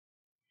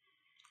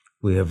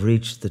We have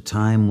reached the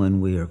time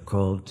when we are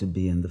called to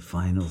be in the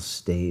final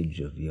stage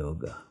of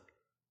yoga.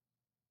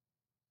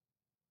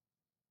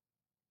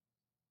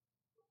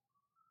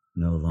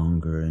 No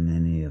longer in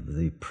any of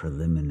the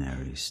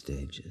preliminary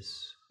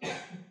stages.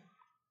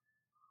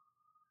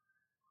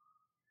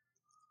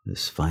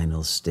 This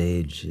final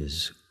stage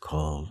is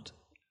called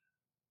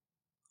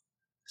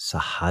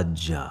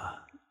Sahaja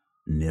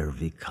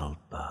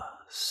Nirvikalpa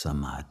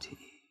Samadhi.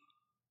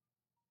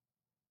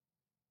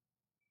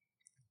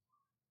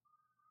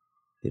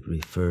 It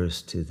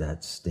refers to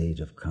that state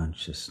of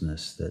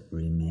consciousness that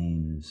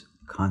remains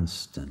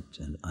constant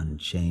and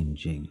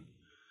unchanging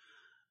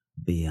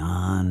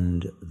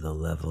beyond the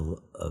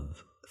level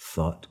of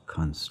thought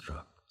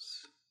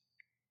constructs.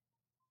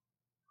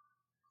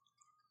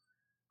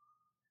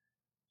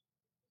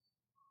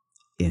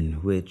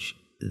 In which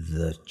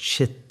the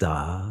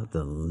chitta,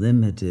 the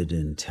limited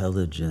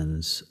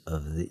intelligence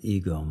of the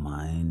ego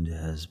mind,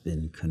 has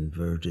been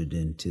converted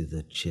into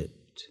the chit,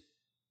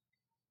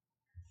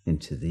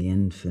 into the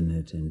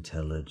infinite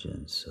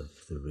intelligence of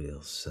the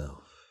real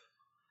self.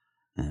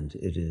 And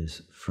it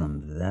is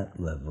from that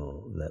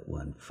level that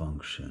one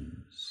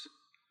functions,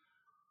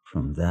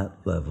 from that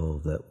level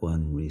that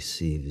one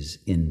receives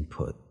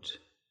input,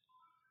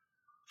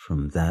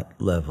 from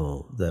that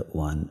level that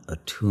one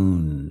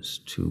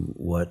attunes to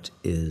what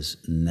is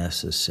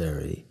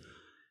necessary,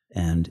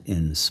 and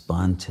in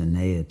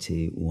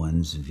spontaneity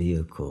one's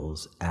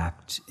vehicles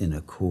act in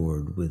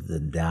accord with the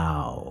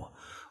Tao,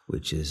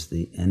 which is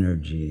the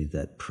energy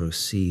that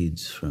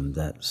proceeds from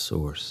that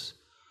source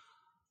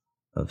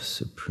of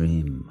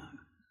supreme,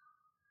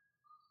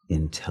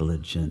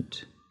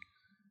 intelligent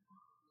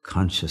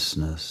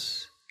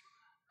consciousness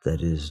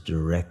that is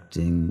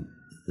directing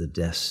the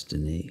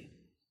destiny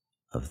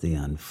of the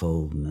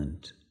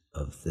unfoldment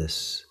of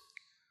this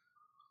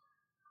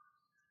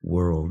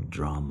world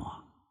drama.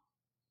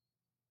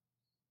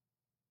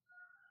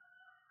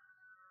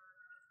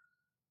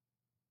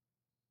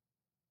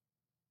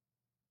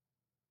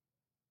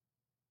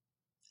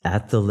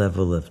 At the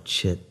level of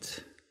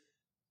chit,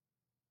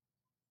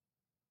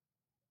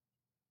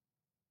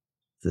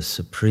 the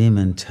supreme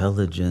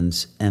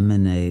intelligence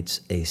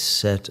emanates a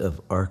set of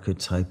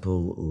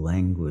archetypal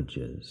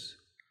languages.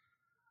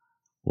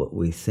 What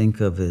we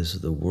think of as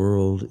the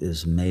world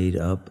is made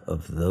up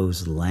of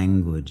those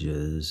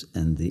languages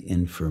and the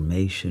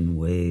information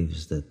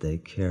waves that they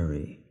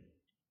carry.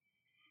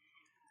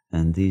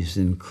 And these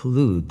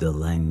include the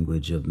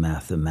language of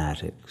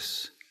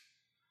mathematics,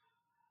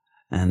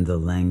 and the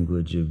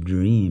language of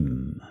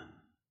dream,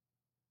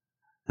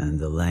 and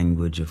the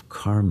language of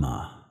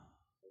karma,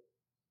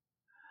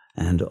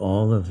 and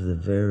all of the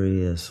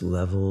various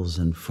levels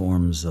and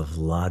forms of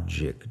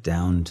logic,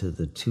 down to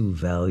the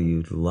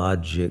two-valued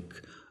logic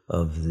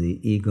of the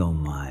ego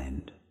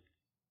mind,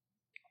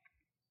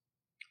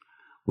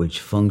 which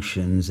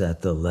functions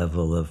at the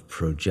level of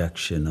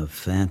projection of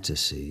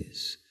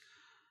fantasies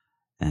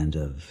and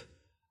of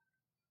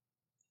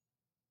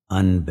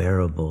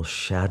unbearable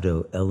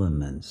shadow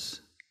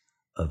elements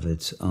of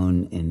its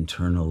own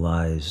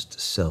internalized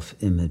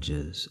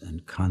self-images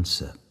and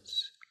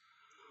concepts.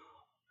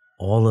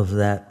 All of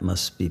that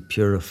must be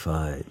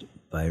purified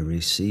by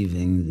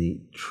receiving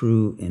the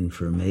true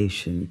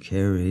information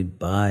carried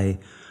by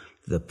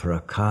the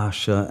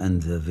prakasha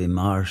and the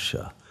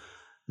vimarsha,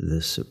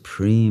 the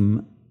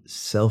supreme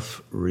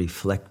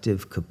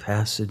self-reflective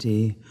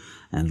capacity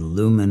and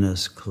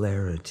luminous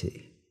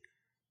clarity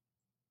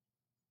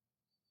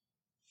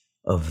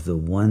of the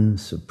one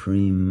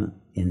supreme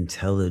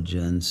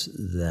intelligence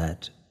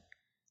that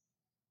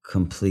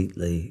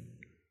completely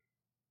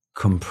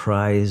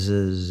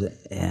comprises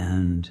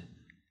and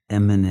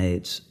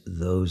emanates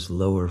those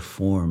lower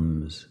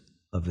forms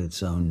of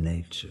its own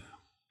nature.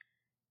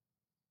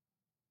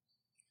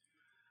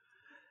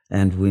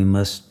 And we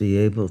must be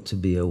able to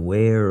be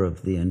aware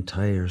of the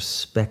entire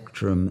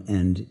spectrum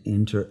and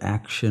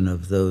interaction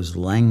of those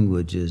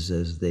languages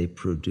as they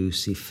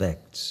produce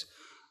effects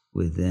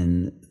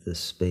within the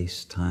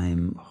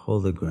space-time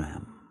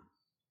hologram,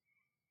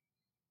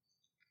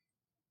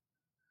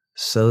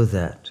 so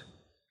that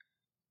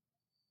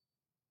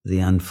the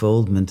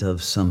unfoldment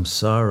of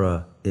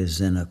samsara is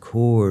in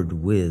accord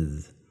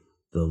with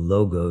the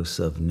logos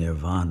of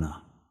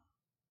nirvana.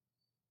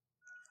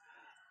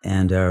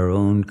 And our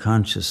own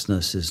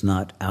consciousness is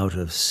not out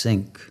of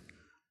sync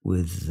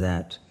with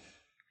that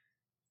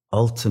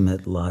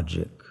ultimate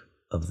logic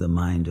of the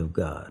mind of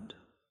God.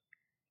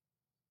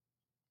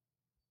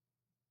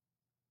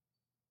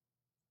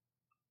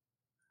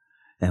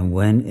 And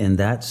when in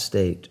that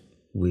state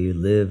we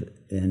live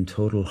in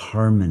total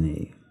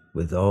harmony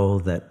with all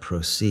that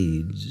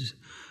proceeds,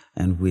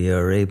 and we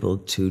are able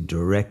to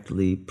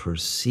directly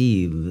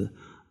perceive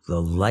the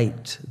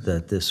light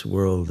that this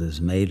world is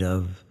made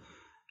of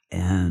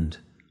and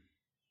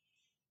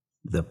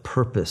the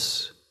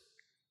purpose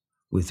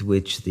with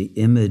which the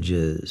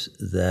images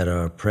that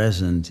are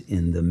present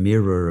in the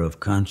mirror of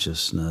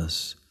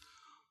consciousness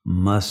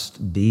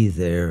must be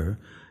there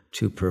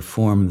to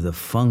perform the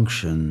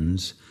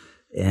functions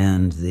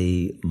and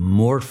the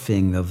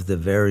morphing of the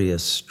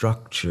various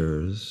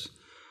structures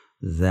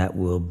that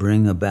will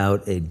bring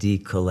about a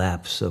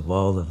decollapse of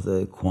all of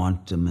the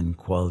quantum and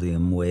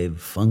quantum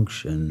wave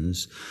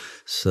functions,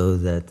 so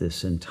that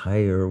this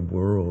entire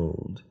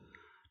world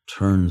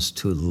turns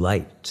to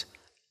light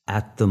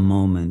at the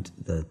moment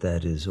that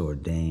that is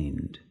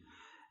ordained,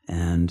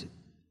 and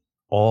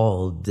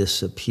all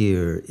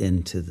disappear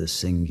into the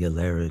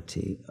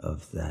singularity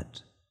of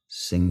that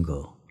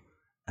single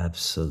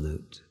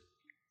absolute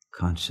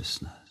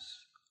consciousness.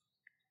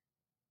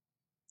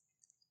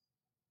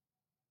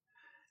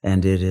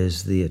 And it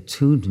is the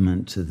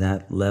attunement to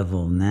that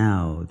level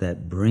now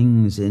that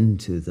brings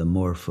into the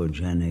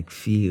morphogenic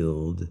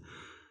field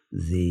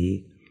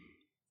the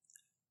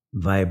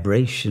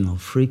vibrational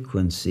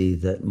frequency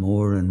that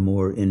more and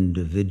more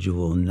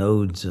individual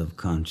nodes of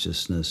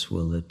consciousness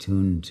will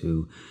attune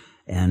to,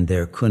 and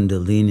their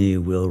kundalini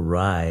will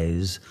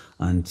rise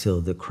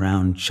until the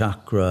crown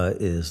chakra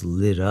is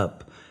lit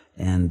up,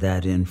 and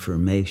that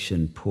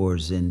information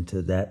pours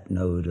into that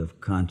node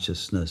of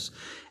consciousness,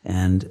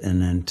 and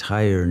an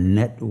entire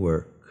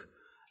network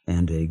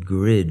and a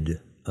grid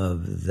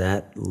of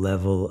that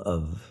level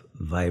of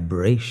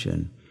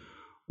vibration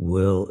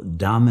will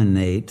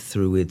dominate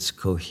through its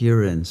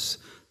coherence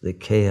the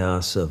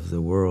chaos of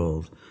the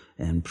world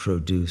and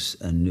produce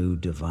a new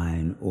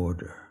divine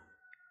order,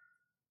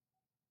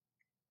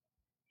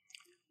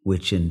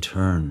 which in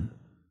turn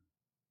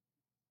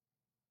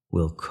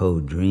will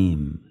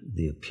co-dream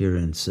the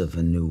appearance of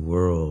a new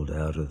world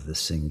out of the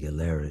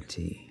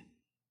singularity.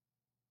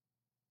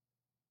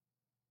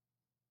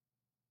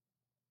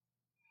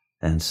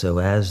 And so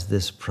as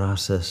this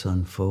process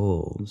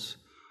unfolds,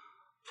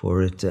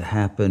 for it to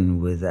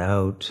happen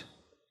without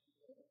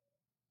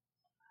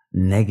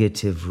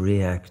negative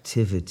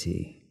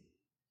reactivity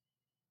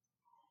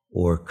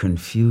or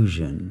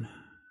confusion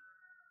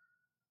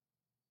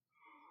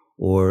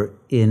or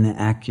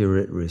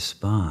inaccurate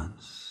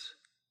response,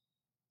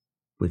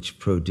 which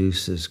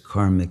produces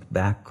karmic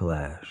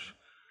backlash,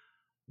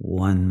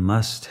 one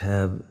must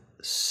have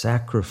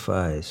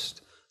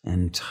sacrificed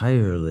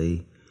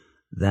entirely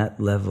that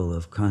level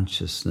of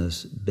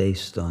consciousness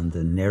based on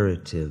the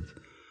narrative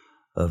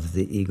of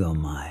the ego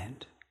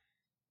mind.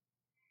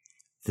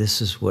 This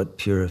is what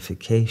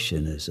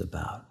purification is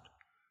about,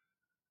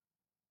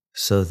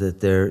 so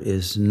that there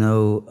is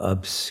no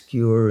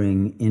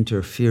obscuring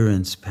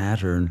interference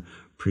pattern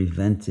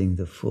preventing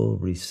the full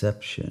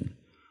reception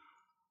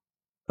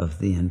of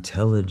the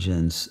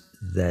intelligence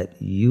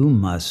that you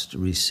must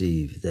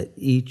receive, that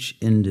each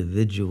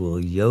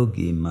individual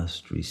yogi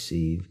must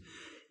receive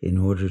in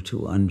order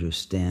to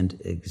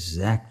understand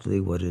exactly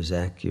what is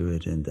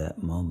accurate in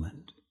that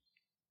moment.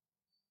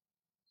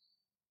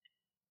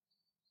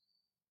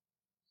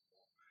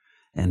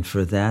 And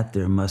for that,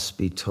 there must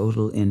be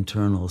total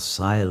internal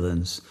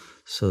silence,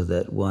 so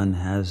that one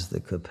has the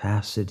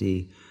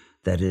capacity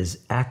that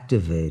is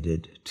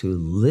activated to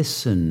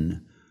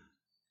listen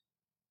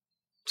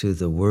to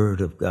the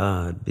word of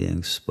God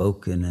being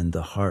spoken in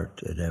the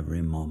heart at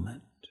every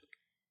moment.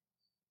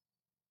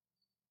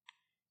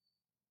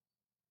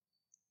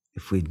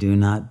 If we do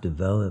not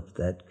develop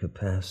that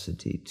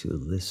capacity to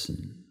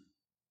listen,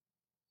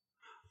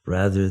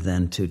 rather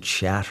than to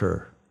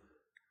chatter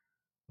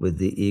with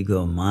the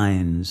ego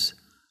mind's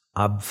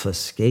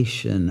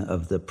obfuscation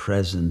of the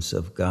presence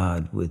of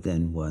God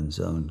within one's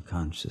own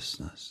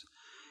consciousness,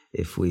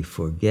 if we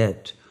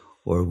forget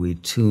or we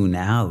tune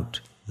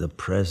out the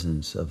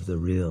presence of the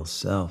real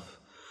self,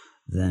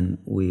 then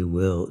we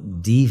will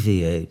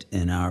deviate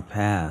in our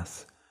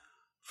path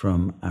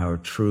from our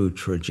true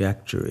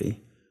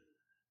trajectory,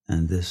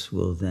 and this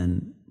will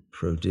then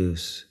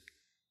produce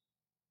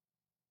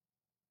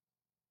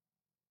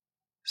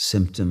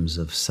symptoms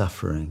of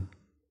suffering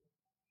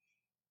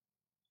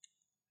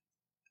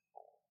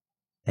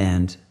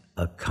and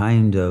a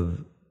kind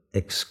of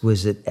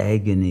exquisite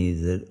agony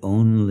that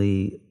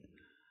only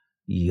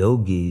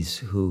yogis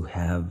who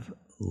have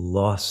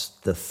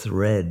lost the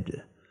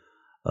thread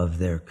of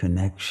their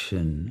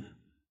connection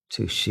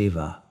to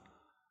Shiva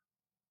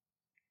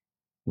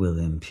will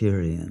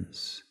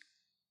experience.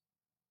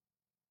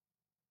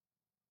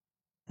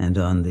 And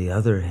on the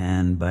other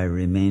hand, by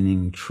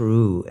remaining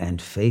true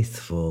and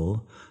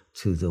faithful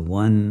to the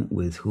one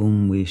with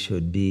whom we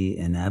should be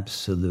in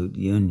absolute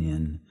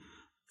union,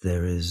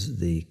 there is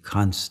the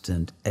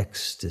constant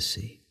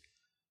ecstasy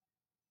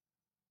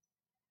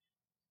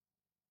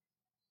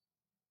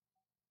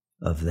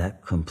of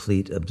that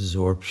complete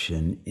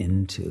absorption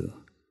into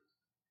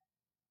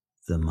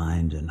the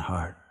mind and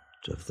heart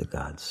of the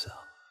God Self.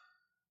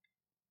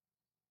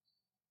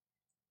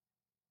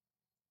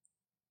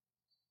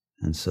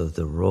 And so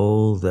the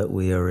role that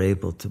we are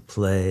able to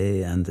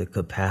play and the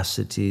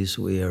capacities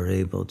we are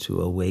able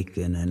to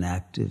awaken and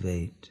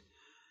activate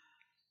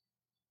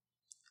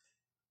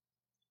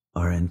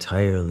are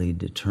entirely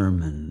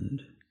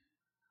determined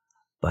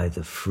by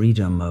the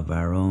freedom of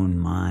our own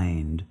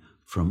mind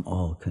from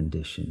all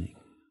conditioning.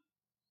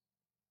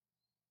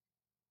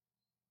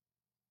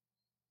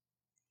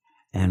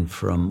 and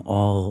from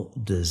all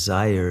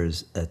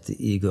desires at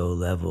the ego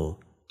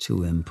level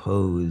to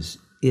impose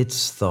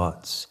its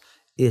thoughts,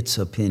 its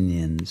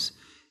opinions,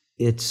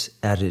 its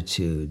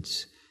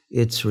attitudes,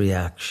 its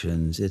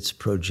reactions, its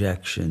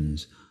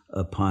projections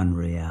upon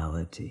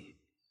reality.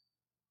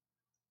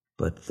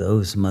 But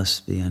those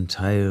must be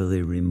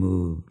entirely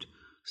removed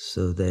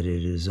so that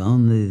it is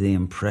only the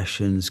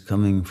impressions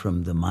coming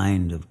from the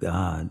mind of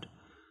God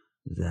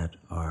that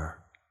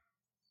are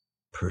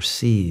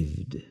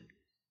perceived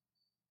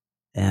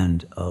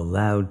and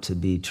allowed to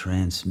be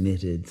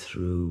transmitted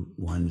through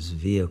one's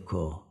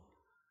vehicle,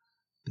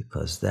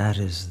 because that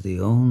is the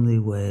only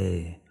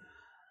way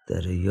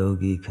that a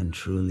yogi can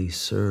truly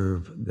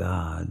serve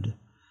God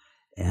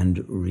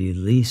and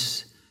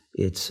release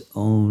its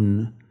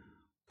own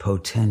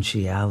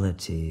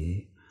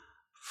potentiality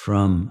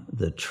from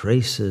the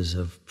traces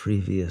of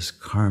previous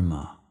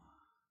karma.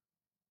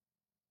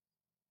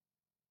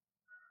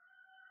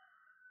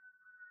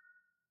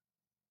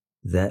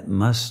 That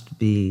must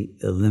be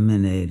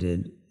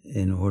eliminated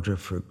in order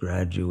for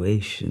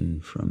graduation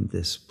from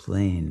this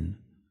plane.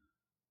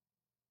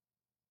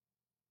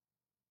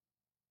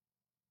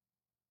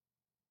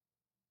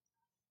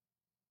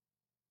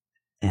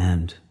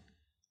 And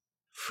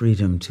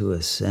freedom to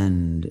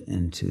ascend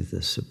into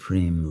the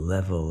supreme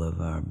level of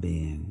our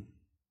being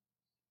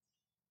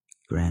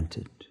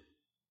granted.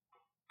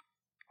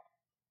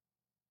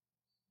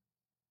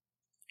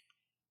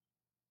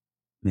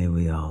 May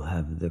we all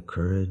have the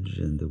courage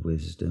and the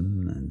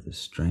wisdom and the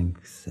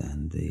strength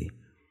and the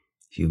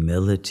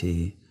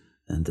humility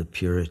and the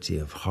purity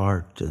of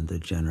heart and the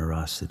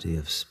generosity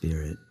of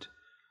spirit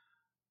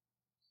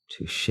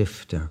to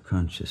shift our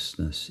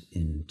consciousness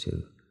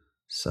into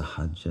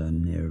sahaja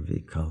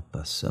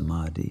nirvikalpa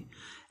samadhi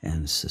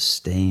and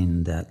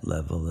sustain that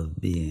level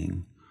of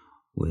being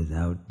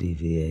without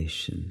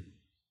deviation.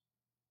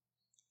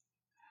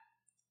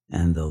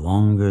 And the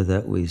longer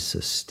that we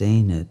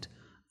sustain it,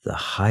 the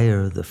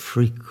higher the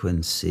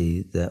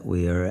frequency that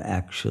we are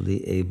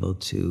actually able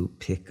to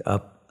pick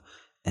up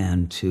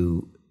and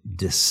to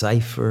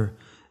decipher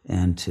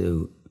and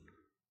to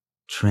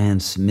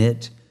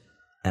transmit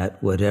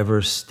at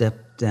whatever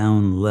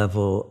step-down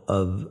level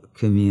of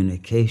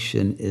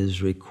communication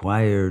is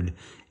required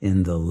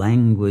in the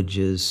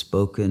languages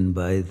spoken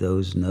by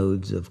those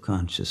nodes of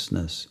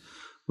consciousness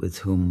with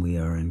whom we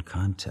are in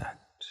contact.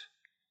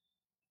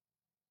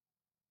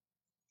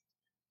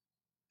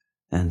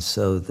 And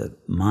so the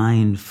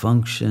mind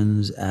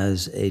functions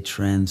as a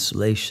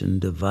translation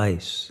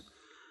device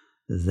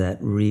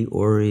that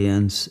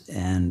reorients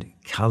and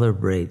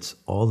calibrates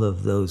all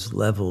of those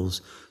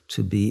levels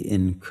to be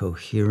in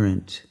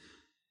coherent,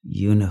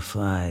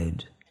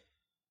 unified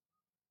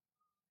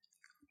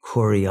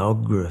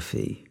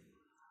choreography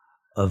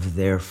of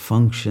their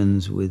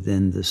functions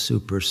within the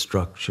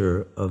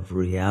superstructure of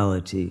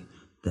reality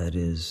that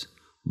is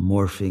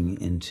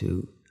morphing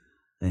into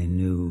a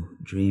new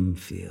dream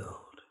field.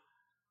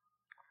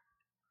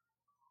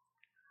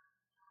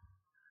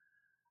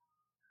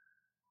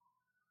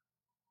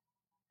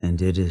 And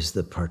it is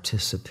the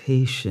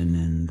participation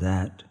in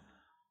that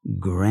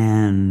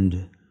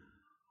grand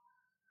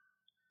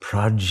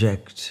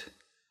project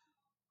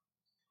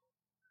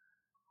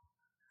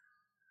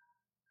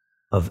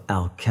of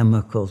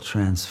alchemical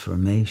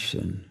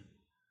transformation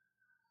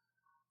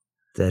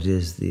that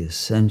is the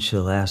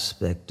essential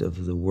aspect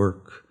of the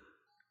work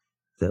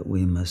that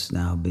we must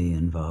now be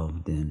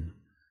involved in.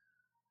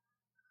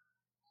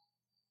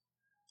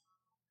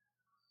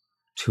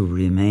 To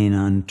remain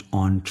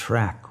on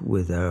track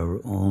with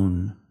our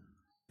own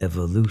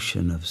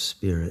evolution of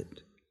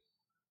spirit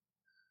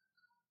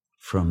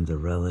from the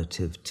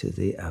relative to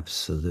the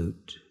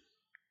absolute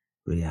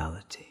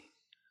reality.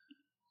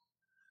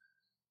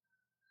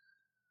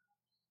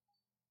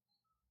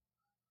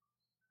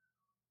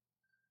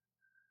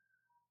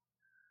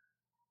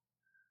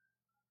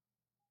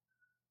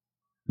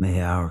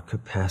 May our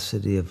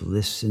capacity of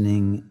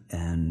listening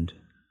and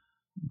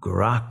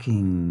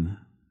grokking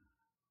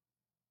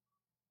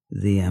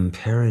the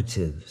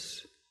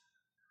imperatives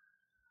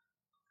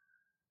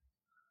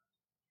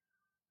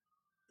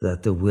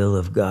that the will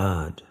of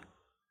God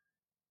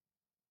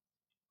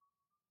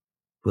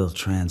will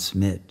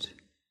transmit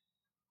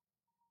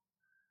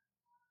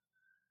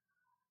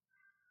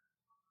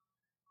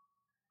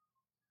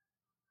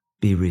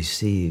be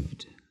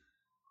received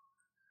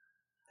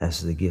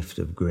as the gift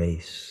of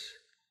grace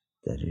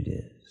that it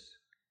is.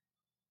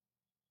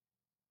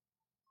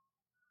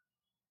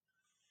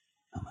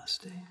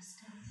 Namaste.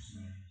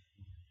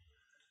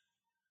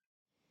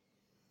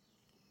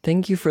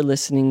 Thank you for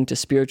listening to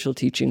Spiritual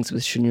Teachings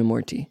with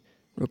Shunyamurti,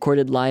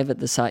 recorded live at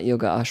the Sat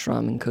Yoga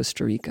Ashram in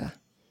Costa Rica.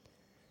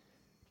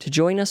 To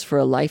join us for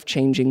a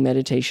life-changing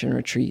meditation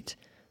retreat,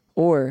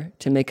 or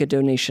to make a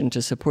donation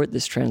to support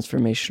this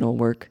transformational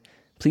work,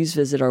 please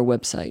visit our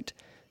website,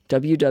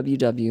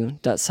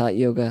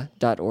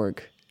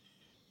 www.satyoga.org.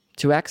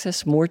 To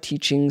access more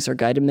teachings or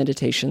guided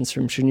meditations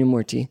from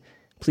Shunyamurti,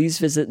 please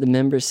visit the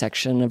members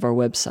section of our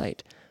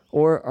website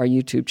or our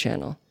YouTube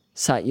channel,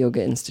 Sat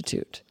Yoga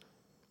Institute.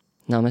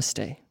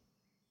 Namaste.